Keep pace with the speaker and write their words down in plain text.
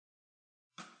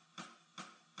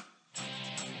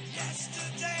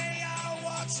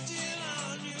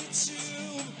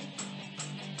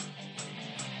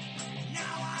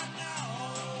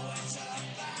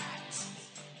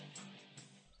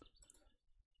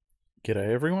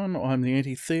G'day everyone, I'm the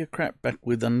anti-theocrat back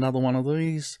with another one of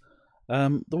these.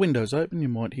 The window's open, you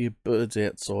might hear birds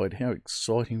outside. How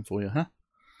exciting for you, huh?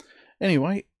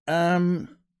 Anyway,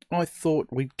 I thought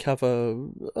we'd cover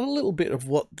a little bit of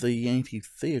what the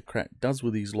anti-theocrat does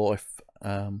with his life.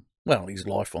 Well, his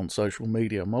life on social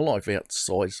media. My life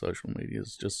outside social media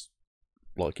is just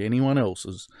like anyone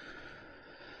else's.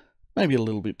 Maybe a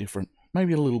little bit different,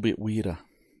 maybe a little bit weirder.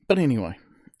 But anyway,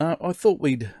 I thought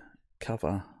we'd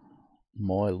cover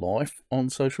my life on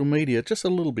social media just a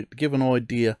little bit to give an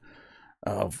idea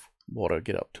of what I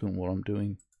get up to and what I'm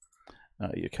doing.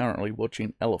 You're currently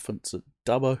watching elephants at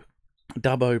Dubbo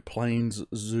Plains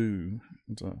Zoo.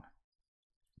 It's a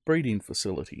breeding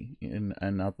facility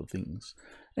and other things.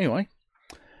 Anyway,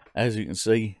 as you can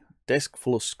see, desk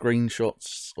full of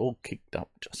screenshots all kicked up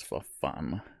just for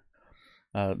fun.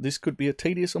 This could be a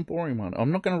tedious and boring one.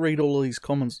 I'm not going to read all of these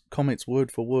comments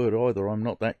word for word either. I'm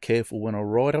not that careful when I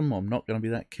write them. I'm not going to be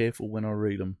that careful when I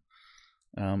read them.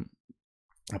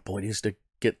 The point is to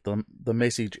get the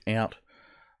message out,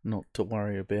 not to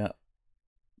worry about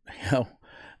how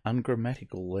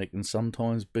ungrammatical they can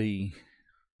sometimes be.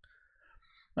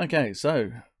 Okay,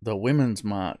 so the Women's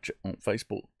March on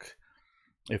Facebook.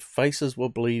 If faces were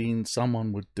bleeding,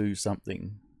 someone would do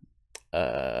something.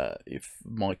 If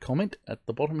my comment at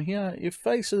the bottom here, if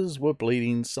faces were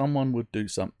bleeding, someone would do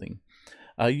something.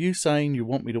 Are you saying you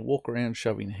want me to walk around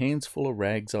shoving hands full of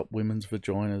rags up women's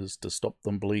vaginas to stop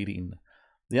them bleeding?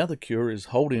 The other cure is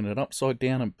holding it upside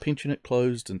down and pinching it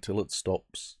closed until it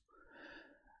stops.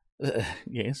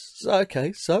 Yes,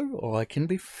 okay, so I can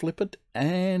be flippant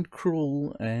and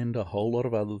cruel and a whole lot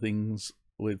of other things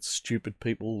with stupid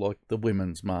people like the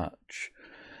Women's March.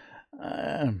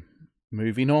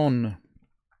 Moving on.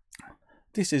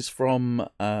 This is from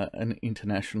an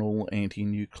international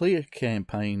anti-nuclear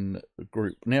campaign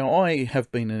group. Now, I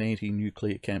have been an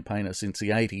anti-nuclear campaigner since the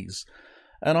 80s,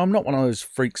 and I'm not one of those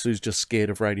freaks who's just scared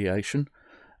of radiation.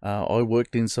 I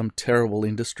worked in some terrible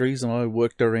industries, and I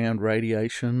worked around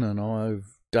radiation, and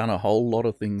I've done a whole lot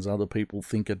of things other people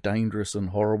think are dangerous and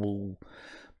horrible,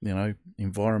 you know,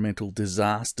 environmental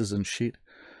disasters and shit.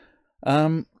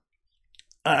 So,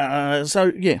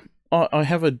 yeah. I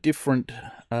have a different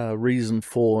reason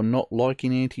for not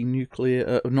liking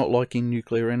not liking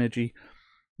nuclear energy,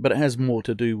 but it has more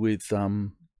to do with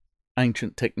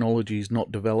ancient technologies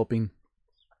not developing,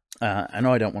 and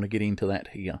I don't want to get into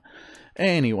that here.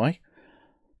 Anyway,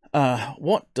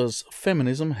 what does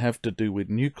feminism have to do with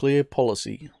nuclear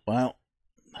policy? Well,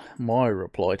 my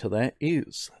reply to that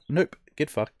is, nope, get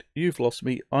fucked. You've lost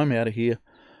me. I'm out of here.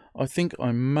 I think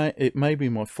it may be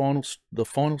the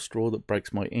final straw that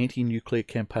breaks my anti-nuclear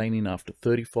campaigning after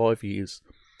 35 years.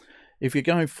 If you're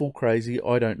going full crazy,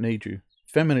 I don't need you.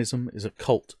 Feminism is a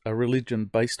cult, a religion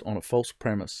based on a false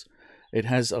premise. It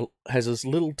has as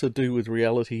little to do with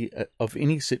reality of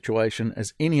any situation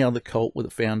as any other cult with a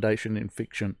foundation in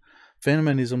fiction.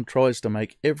 Feminism tries to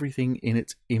make everything in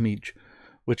its image,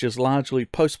 which is largely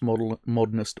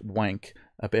postmodernist wank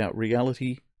about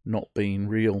reality not being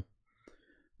real.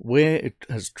 Where it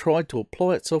has tried to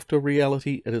apply itself to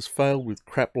reality, it has failed with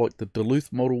crap like the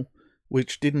Duluth model,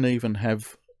 which didn't even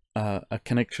have a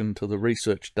connection to the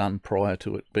research done prior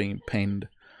to it being penned.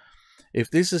 If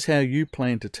this is how you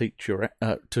plan to take your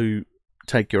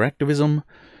activism,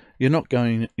 you're not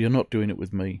doing it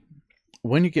with me.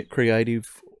 When you get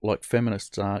creative, like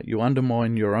feminists are, you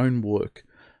undermine your own work.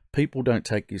 People don't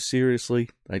take you seriously;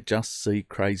 they just see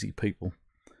crazy people.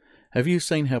 Have you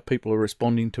seen how people are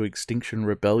responding to Extinction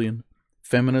Rebellion?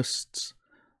 Feminism's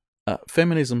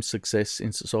success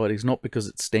in society is not because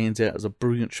it stands out as a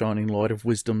brilliant shining light of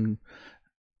wisdom,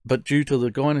 but due to the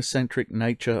gynocentric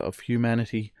nature of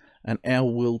humanity and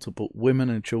our will to put women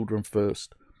and children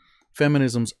first.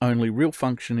 Feminism's only real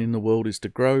function in the world is to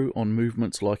grow on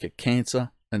movements like a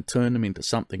cancer and turn them into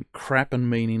something crap and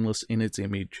meaningless in its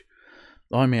image.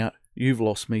 I'm out. You've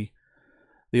lost me.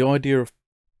 The idea of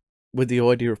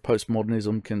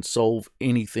postmodernism can solve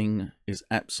anything is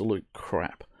absolute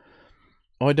crap.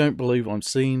 I don't believe I'm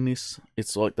seeing this.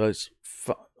 It's like those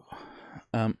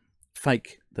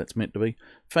fake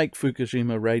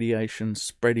Fukushima radiation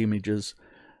spread images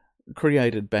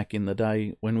created back in the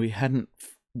day when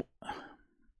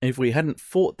if we hadn't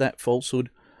fought that falsehood,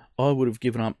 I would have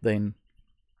given up then.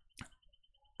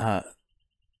 And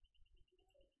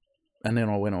then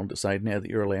I went on to say, now that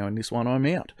you're allowing this one, I'm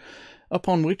out.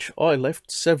 Upon which I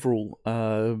left several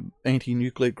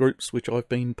anti-nuclear groups which I've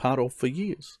been part of for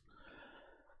years.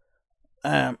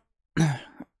 I'm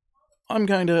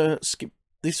going to skip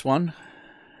this one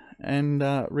and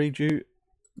read you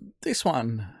this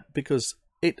one because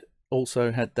it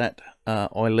also had that.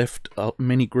 I left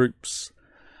many groups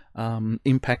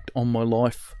impact on my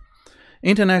life.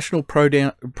 International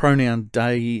Pronoun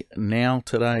Day now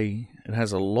today. It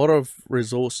has a lot of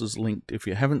resources linked. If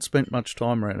you haven't spent much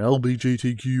time around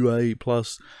LGBTQA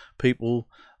plus people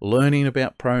learning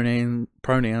about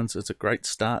pronouns, it's a great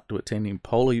start to attending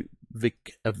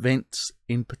polyvic events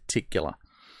in particular.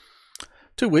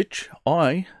 To which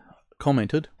I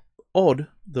commented, odd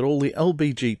that all the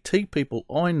LGBT people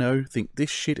I know think this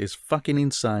shit is fucking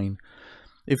insane.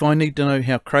 If I need to know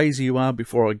how crazy you are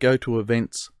before I go to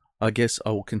events, I guess I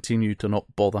will continue to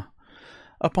not bother.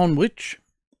 Upon which,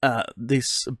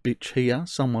 this bitch here,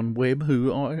 someone Webb,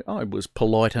 who I was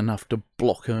polite enough to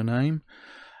block her name,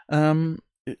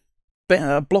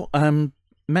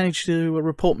 managed to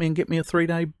report me and get me a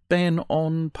 3-day ban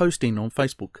on posting on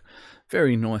Facebook.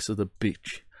 Very nice of the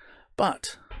bitch.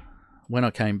 But when I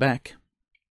came back,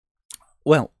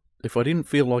 well, if I didn't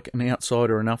feel like an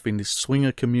outsider enough in this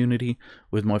swinger community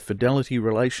with my fidelity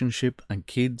relationship and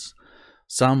kids,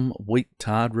 some weak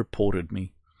tard reported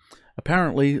me,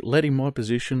 apparently letting my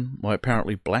position, my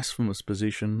apparently blasphemous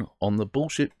position, on the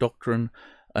bullshit doctrine,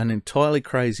 an entirely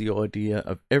crazy idea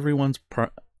of everyone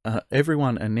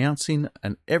announcing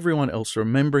and everyone else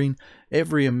remembering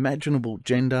every imaginable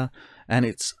gender and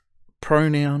its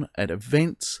pronoun at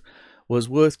events was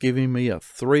worth giving me a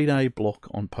 3-day block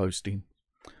on posting.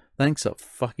 Thanks a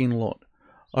fucking lot.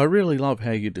 I really love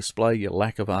how you display your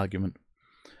lack of argument.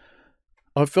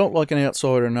 I've felt like an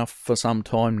outsider enough for some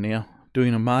time now.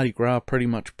 Doing a Mardi Gras pretty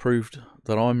much proved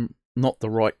that I'm not the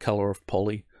right colour of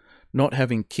poly, not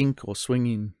having kink or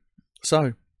swinging.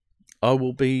 So, I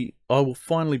will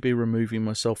finally be removing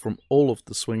myself from all of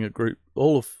this swinger group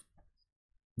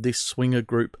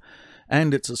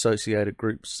and its associated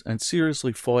groups, and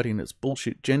seriously fighting its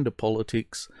bullshit gender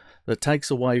politics that takes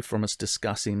away from us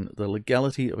discussing the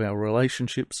legality of our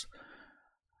relationships.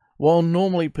 While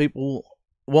normally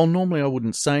I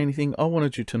wouldn't say anything, I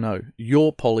wanted you to know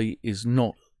your poly is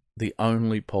not the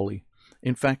only poly.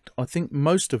 In fact, I think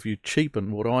most of you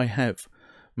cheapen what I have.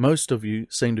 Most of you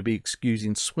seem to be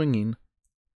excusing swinging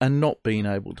and not being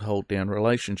able to hold down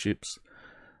relationships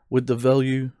with the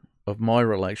value of my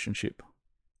relationship.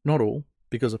 Not all,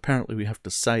 because apparently we have to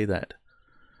say that.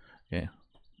 Yeah.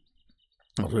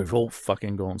 We've all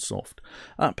fucking gone soft.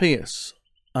 P.S.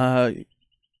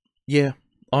 Yeah,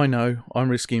 I know, I'm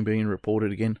risking being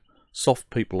reported again.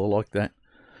 Soft people are like that.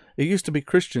 It used to be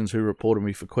Christians who reported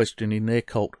me for questioning their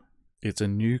cult. It's a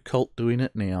new cult doing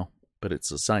it now, but it's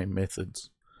the same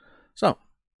methods. So,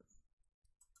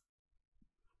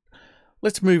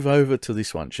 let's move over to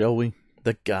this one, shall we?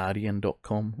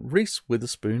 TheGuardian.com. Reese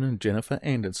Witherspoon and Jennifer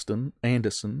Aniston,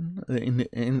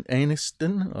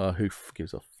 who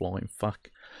gives a flying fuck.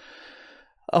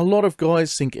 A lot of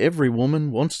guys think every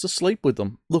woman wants to sleep with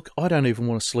them. Look, I don't even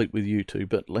want to sleep with you two,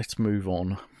 but let's move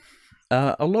on.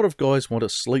 A lot of guys want to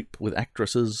sleep with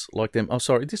actresses like them. Oh,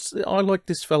 sorry, I like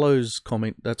this fellow's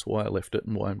comment. That's why I left it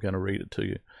and why I'm going to read it to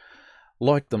you.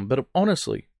 Like them, but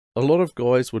honestly, a lot of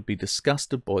guys would be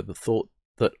disgusted by the thought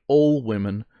that all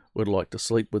women would like to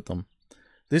sleep with them.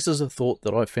 This is a thought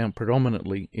that I found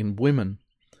predominantly in women.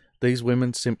 These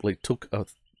women simply took a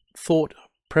thought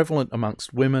prevalent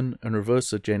amongst women and reverse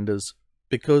agendas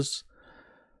because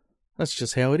that's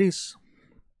just how it is.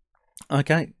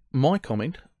 Okay, my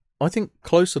comment, I think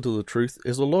closer to the truth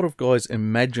is a lot of guys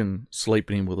imagine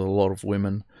sleeping with a lot of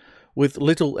women with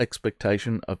little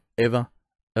expectation of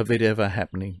it ever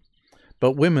happening.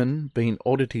 But women, being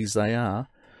oddities they are,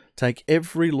 take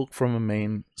every look from a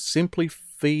man simply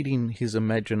feeding his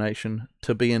imagination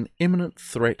to be an imminent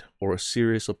threat or a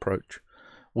serious approach.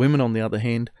 Women, on the other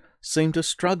hand, seem to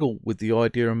struggle with the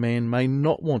idea a man may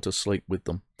not want to sleep with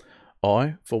them.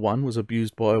 I, for one, was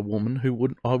abused by a woman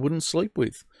who I wouldn't sleep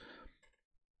with.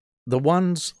 The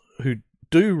ones who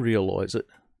do realise it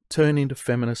turn into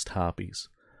feminist harpies,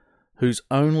 whose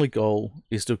only goal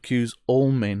is to accuse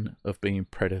all men of being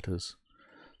predators.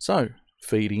 So,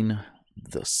 feeding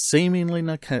the seemingly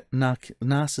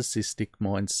narcissistic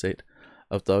mindset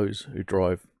of those who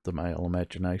drive the male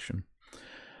imagination.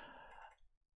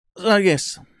 So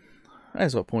yes,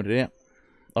 as I pointed out,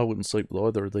 I wouldn't sleep with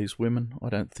either of these women. I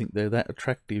don't think they're that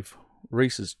attractive.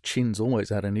 Reese's chin's always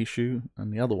had an issue,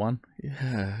 and the other one,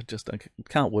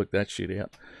 can't work that shit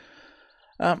out.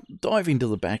 Dive into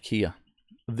the back here.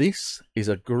 This is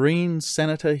a Green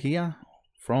senator here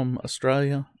from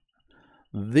Australia.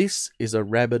 This is a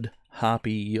rabid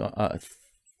harpy.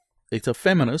 It's a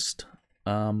feminist.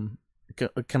 Can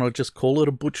I just call it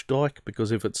a butch dyke?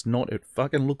 Because if it's not, it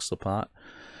fucking looks the part.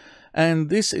 And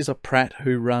this is a prat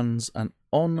who runs an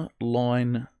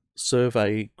online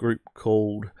survey group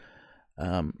called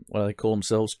what do they call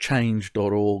themselves?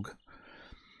 Change.org.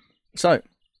 So,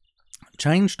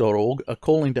 Change.org are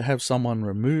calling to have someone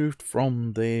removed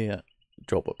from their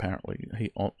job,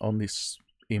 apparently, on this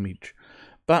image.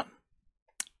 But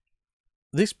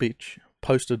this bitch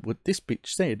posted what this bitch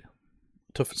said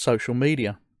to social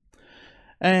media.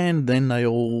 And then they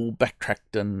all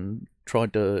backtracked and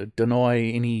tried to deny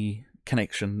any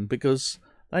connection because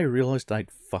they realised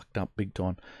they'd fucked up big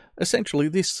time. Essentially,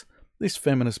 this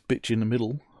feminist bitch in the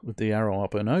middle with the arrow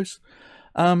up her nose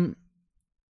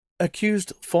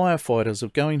accused firefighters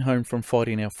of going home from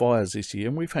fighting our fires this year,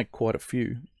 and we've had quite a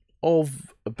few,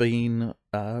 of being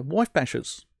wife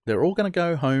bashers. They're all going to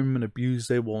go home and abuse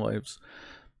their wives.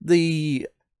 The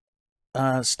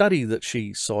study that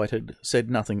she cited said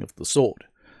nothing of the sort.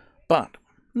 But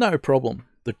no problem.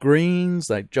 The Greens,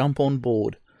 they jump on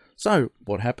board. So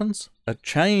what happens? A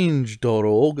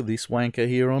change.org, this wanker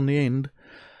here on the end,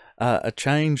 a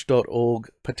change.org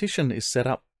petition is set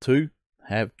up to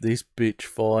have this bitch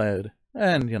fired.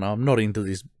 And, you know, I'm not into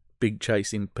this big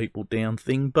chasing people down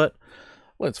thing, but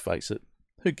let's face it,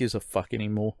 who gives a fuck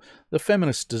anymore? The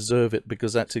feminists deserve it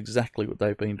because that's exactly what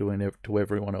they've been doing to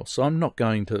everyone else. So I'm not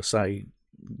going to say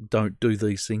don't do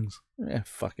these things. Yeah,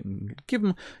 fucking give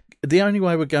them. The only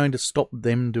way we're going to stop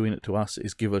them doing it to us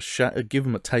is give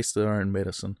them a taste of their own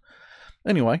medicine.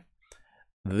 Anyway,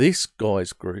 this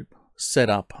guy's group set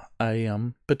up a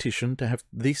petition to have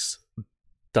this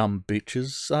dumb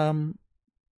bitch's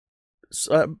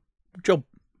job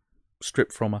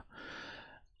stripped from her.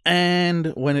 And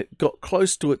when it got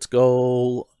close to its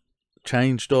goal,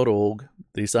 change.org,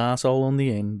 this arsehole on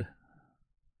the end,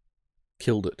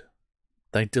 killed it.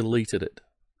 They deleted it.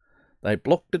 They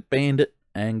blocked it, banned it,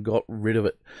 and got rid of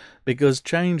it. Because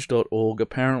change.org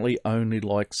apparently only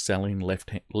likes selling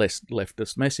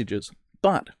leftist messages.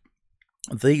 But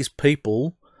these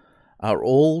people are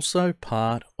also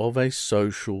part of a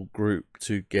social group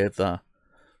together.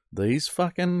 These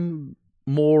fucking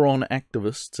moron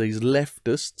activists, these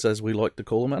leftists, as we like to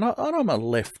call them, and I'm a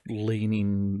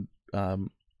left-leaning,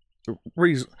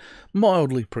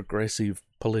 mildly progressive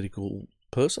political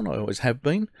person. I always have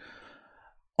been.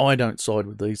 I don't side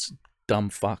with these dumb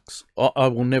fucks. I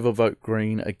will never vote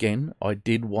Green again. I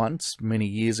did once, many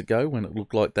years ago, when it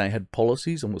looked like they had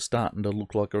policies and was starting to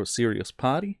look like a serious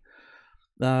party.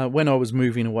 When I was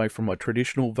moving away from my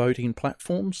traditional voting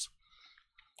platforms.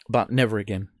 But never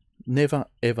again. Never,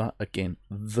 ever again.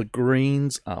 The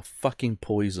Greens are fucking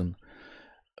poison.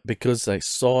 Because they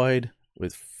side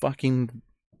with fucking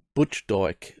butch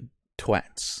dyke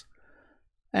twats.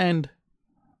 And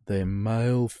their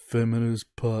male feminist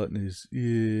partners.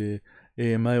 Yeah,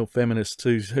 male feminists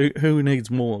too. Who needs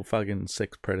more fucking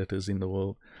sex predators in the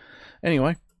world?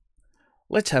 Anyway,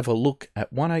 let's have a look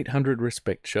at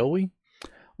 1-800-RESPECT, shall we?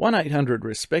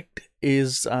 1-800-RESPECT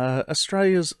is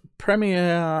Australia's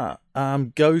premier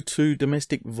go-to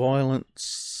domestic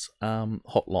violence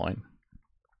hotline.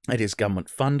 It is government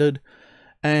funded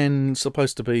and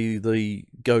supposed to be the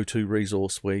go-to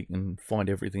resource where you can find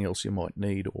everything else you might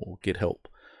need or get help.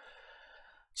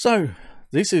 So,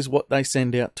 this is what they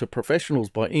send out to professionals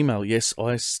by email. Yes,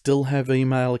 I still have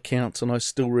email accounts and I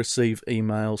still receive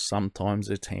emails. Sometimes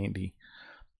it's handy.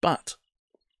 But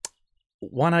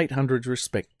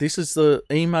 1-800-RESPECT. This is the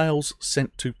emails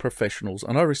sent to professionals,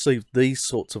 and I receive these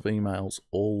sorts of emails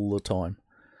all the time.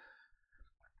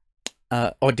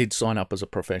 I did sign up as a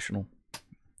professional.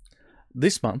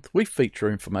 This month, we feature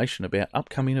information about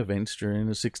upcoming events during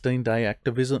the 16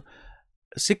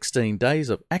 Days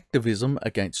of Activism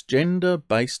Against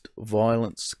Gender-Based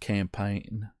Violence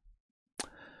campaign,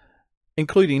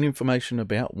 including information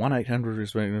about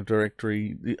 1-800-RESPECT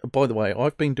directory. By the way,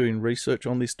 I've been doing research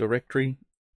on this directory.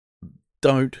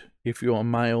 Don't, if you're a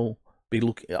male,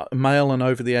 male and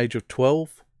over the age of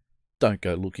 12, don't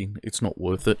go looking. It's not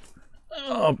worth it.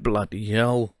 Oh, bloody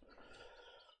hell.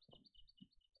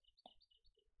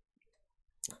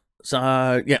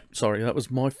 So, yeah, sorry, that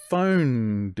was my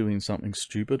phone doing something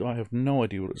stupid. I have no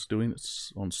idea what it's doing.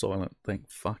 It's on silent, thank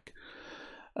fuck.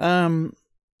 What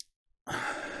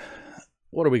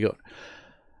do we got?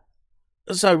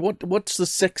 So, what's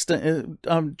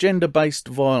the gender-based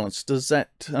violence? Does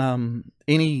that,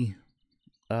 any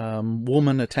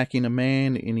woman attacking a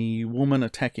man, any woman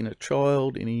attacking a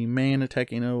child, any man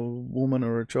attacking a woman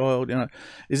or a child, you know,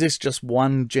 is this just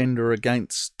one gender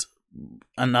against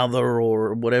another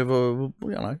or whatever, you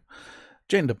know,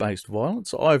 gender-based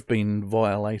violence? I've been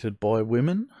violated by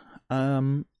women.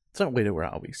 So where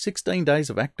are we? 16 Days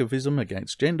of Activism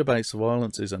Against Gender-Based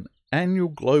Violence is an annual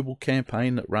global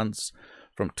campaign that runs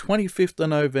from 25th of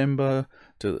November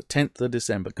to the 10th of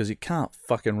December, because you can't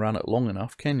fucking run it long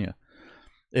enough, can you?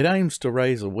 It aims to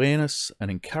raise awareness and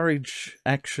encourage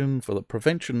action for the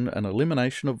prevention and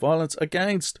elimination of violence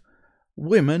against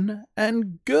women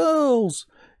and girls.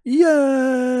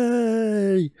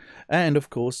 Yay! And of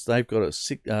course, they've got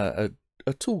a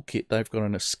toolkit. They've got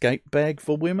an escape bag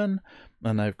for women,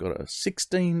 and they've got a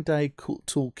 16-day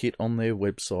toolkit on their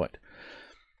website.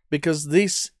 Because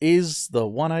this is the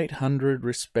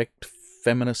 1-800-RESPECT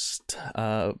feminist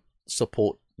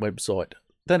support website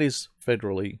that is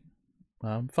federally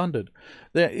funded.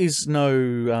 There is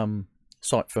no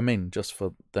site for men, just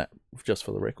for the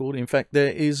record. In fact,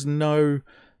 there is no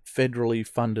federally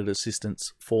funded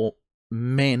assistance for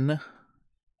men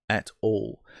at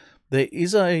all. There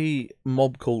is a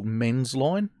mob called Men's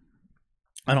Line,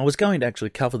 and I was going to actually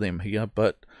cover them here,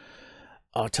 but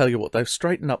I'll tell you what, they've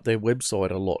straightened up their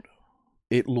website a lot.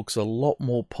 It looks a lot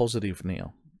more positive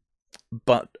now.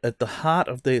 But at the heart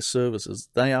of their services,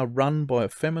 they are run by a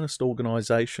feminist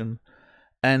organisation,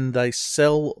 and they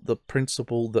sell the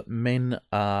principle that men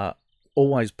are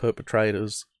always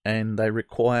perpetrators, and they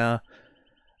require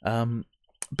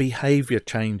behaviour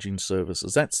changing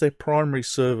services. That's their primary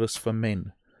service for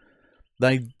men.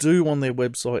 They do on their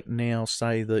website now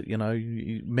say that, you know,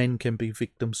 men can be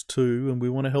victims too, and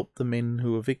we want to help the men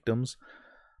who are victims.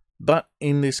 But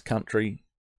in this country,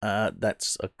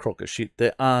 that's a crock of shit.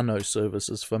 There are no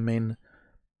services for men.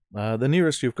 The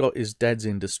nearest you've got is Dads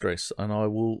in Distress, and I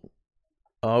will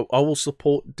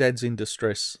support Dads in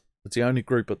Distress. It's the only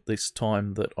group at this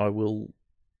time that I will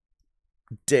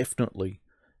definitely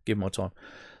give my time.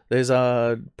 There's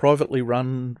a privately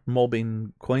run mob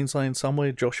in Queensland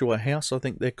somewhere, Joshua House, I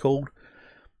think they're called.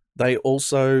 They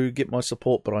also get my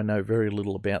support, but I know very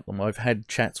little about them. I've had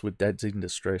chats with Dads in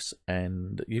Distress,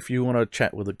 and if you want to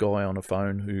chat with a guy on a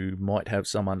phone who might have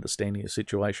some understanding of the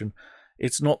situation,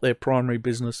 it's not their primary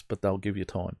business, but they'll give you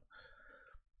time.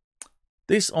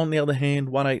 This, on the other hand,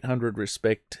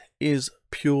 1-800-RESPECT, is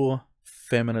pure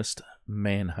feminist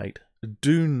man-hate.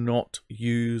 Do not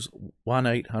use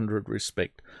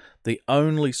 1-800-RESPECT. The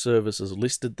only services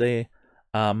listed there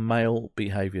are male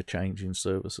behaviour changing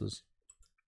services.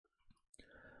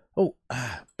 Oh,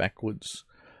 backwards.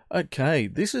 Okay,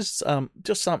 this is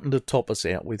just something to top us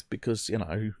out with because, you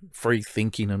know, free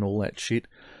thinking and all that shit.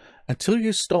 Until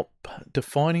you stop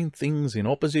defining things in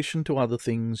opposition to other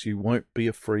things, you won't be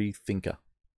a free thinker.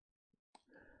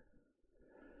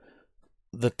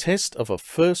 The test of a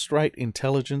first-rate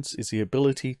intelligence is the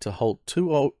ability to hold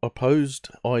two opposed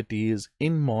ideas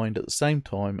in mind at the same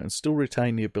time and still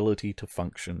retain the ability to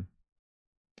function.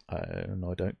 And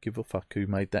I don't give a fuck who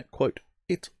made that quote.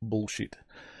 It's bullshit.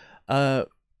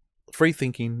 Free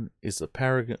thinking is the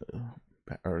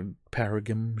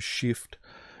paradigm shift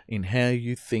in how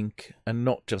you think and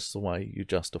not just the way you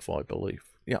justify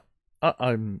belief. Yeah,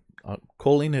 I'm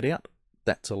calling it out.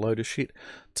 That's a load of shit.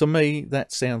 To me,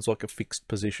 that sounds like a fixed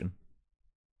position.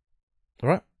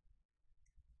 Alright?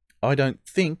 I don't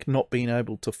think not being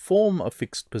able to form a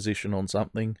fixed position on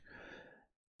something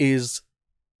is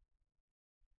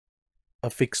a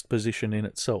fixed position in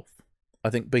itself. I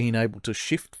think being able to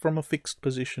shift from a fixed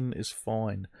position is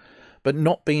fine. But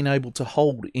not being able to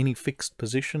hold any fixed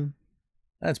position,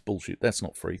 that's bullshit. That's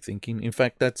not free thinking. In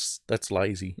fact, that's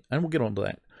lazy. And we'll get on to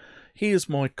that. Here's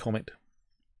my comment.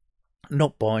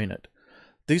 Not buying it.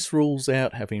 This rules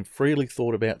out having freely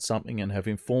thought about something and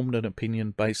having formed an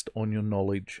opinion based on your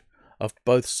knowledge of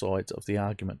both sides of the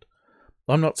argument.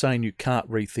 I'm not saying you can't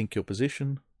rethink your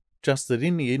position, just that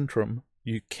in the interim,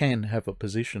 you can have a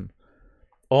position.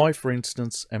 I, for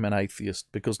instance, am an atheist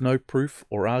because no proof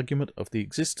or argument of the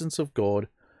existence of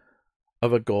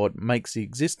a God makes the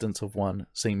existence of one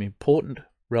seem important,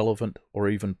 relevant, or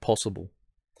even possible.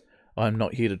 I am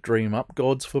not here to dream up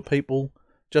gods for people,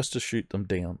 just to shoot them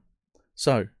down.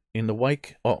 So, in the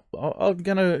wake, I'm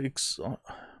going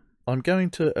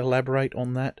to elaborate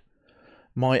on that.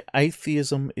 My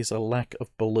atheism is a lack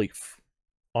of belief.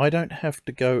 I don't have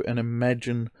to go and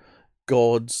imagine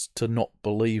gods to not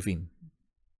believe in.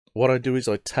 What I do is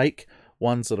I take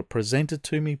ones that are presented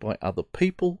to me by other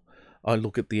people. I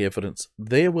look at the evidence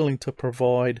they're willing to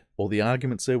provide, or the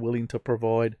arguments they're willing to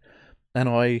provide, and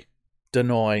I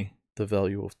deny the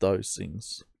value of those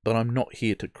things. But I'm not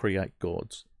here to create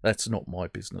gods. That's not my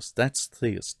business. That's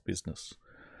theist business.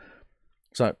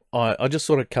 So I just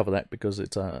sort of cover that because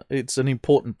it's an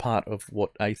important part of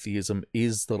what atheism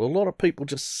is that a lot of people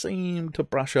just seem to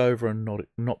brush over and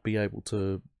not be able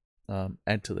to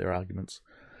add to their arguments.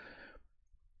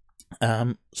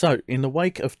 So in the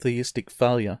wake of theistic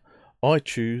failure, I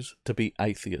choose to be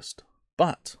atheist.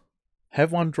 But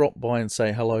have one drop by and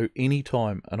say hello any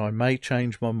time, and I may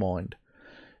change my mind.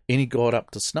 Any god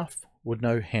up to snuff would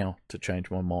know how to change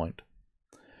my mind.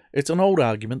 It's an old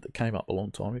argument that came up a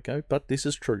long time ago, but this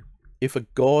is true. If a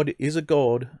God is a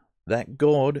God, that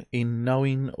God, in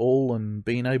knowing all and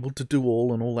being able to do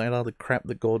all and all that other crap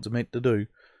that God's meant to do,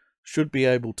 should be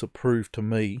able to prove to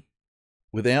me,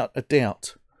 without a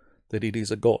doubt, that it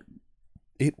is a God.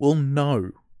 It will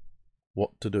know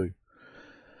what to do.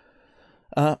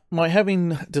 My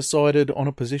having decided on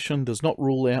a position does not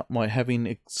rule out my having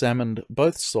examined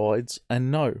both sides,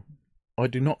 and no, I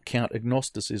do not count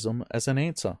agnosticism as an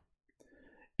answer.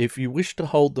 If you wish to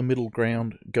hold the middle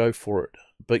ground, go for it,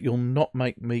 but you'll not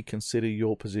make me consider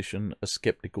your position a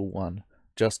sceptical one,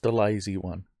 just a lazy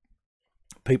one.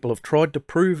 People have tried to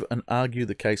prove and argue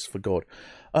the case for God.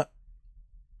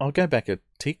 I'll go back a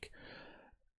tick.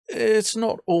 It's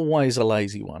not always a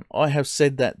lazy one. I have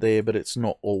said that there, but it's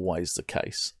not always the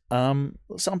case.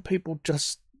 Some people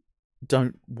just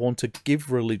don't want to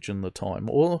give religion the time,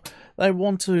 or they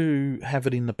want to have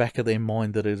it in the back of their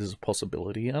mind that it is a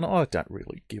possibility, and I don't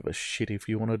really give a shit if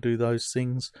you want to do those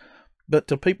things. But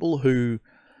to people who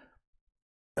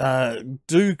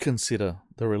do consider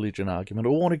the religion argument,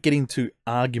 or want to get into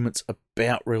arguments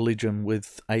about religion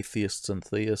with atheists and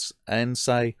theists and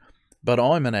say, but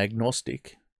I'm an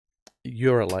agnostic,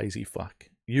 you're a lazy fuck.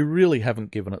 You really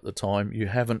haven't given it the time. You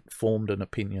haven't formed an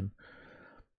opinion.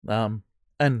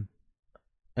 And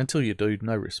until you do,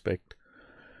 no respect.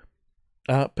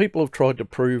 People have tried to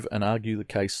prove and argue the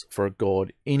case for a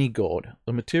God, any God.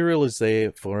 The material is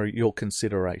there for your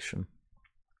consideration.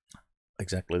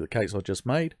 Exactly the case I just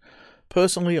made.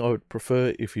 Personally, I would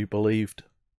prefer if you believed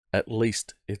at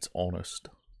least it's honest.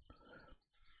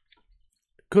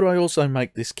 Could I also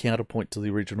make this counterpoint to the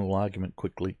original argument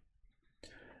quickly?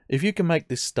 If you can make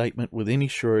this statement with any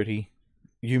surety,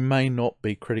 you may not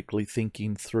be critically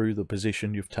thinking through the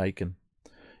position you've taken.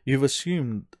 You've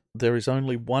assumed there is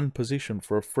only one position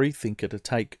for a free thinker to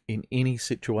take in any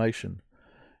situation.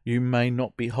 You may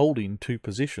not be holding two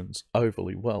positions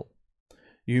overly well.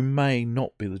 You may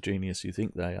not be the genius you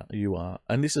think you are.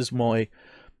 And this is my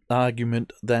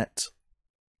argument, that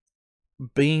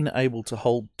being able to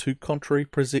hold two contrary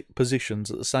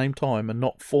positions at the same time and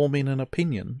not forming an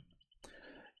opinion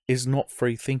is not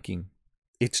free thinking.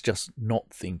 It's just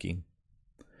not thinking.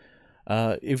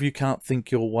 If you can't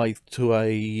think your way to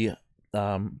a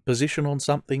position on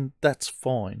something, that's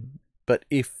fine. But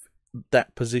if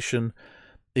that position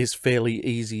is fairly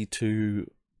easy to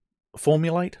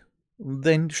formulate,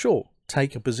 then sure,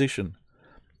 take a position.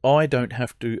 I don't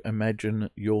have to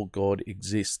imagine your God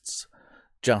exists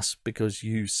just because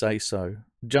you say so.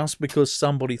 Just because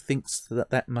somebody thinks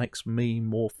that makes me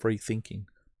more free thinking.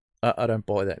 I don't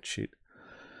buy that shit.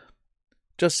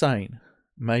 Just saying.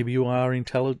 Maybe you are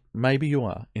intelligent. Maybe you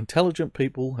are. Intelligent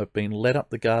people have been led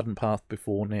up the garden path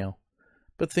before now.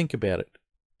 But think about it,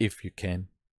 if you can.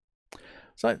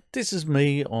 So this is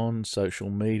me on social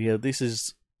media. This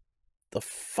is the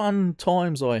fun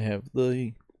times I have,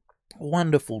 the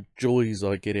wonderful joys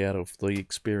I get out of the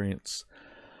experience.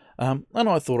 And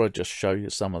I thought I'd just show you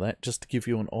some of that, just to give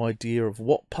you an idea of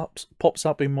what pops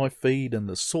up in my feed and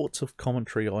the sorts of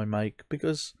commentary I make,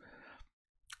 because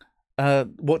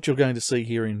what you're going to see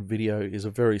here in video is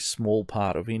a very small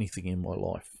part of anything in my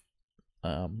life.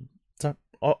 So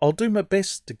I'll do my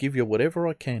best to give you whatever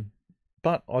I can,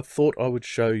 but I thought I would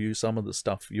show you some of the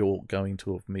stuff you're going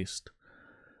to have missed.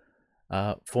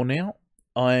 For now,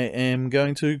 I am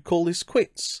going to call this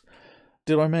quits.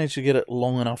 Did I manage to get it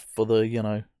long enough for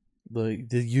the,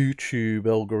 the YouTube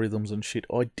algorithms and shit?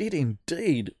 I did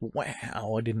indeed.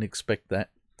 Wow, I didn't expect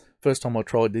that. First time I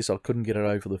tried this, I couldn't get it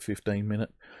over the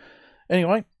 15-minute.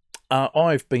 Anyway,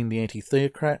 I've been the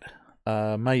Anti-Theocrat.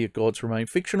 May your gods remain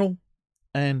fictional,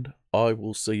 and I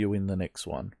will see you in the next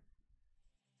one.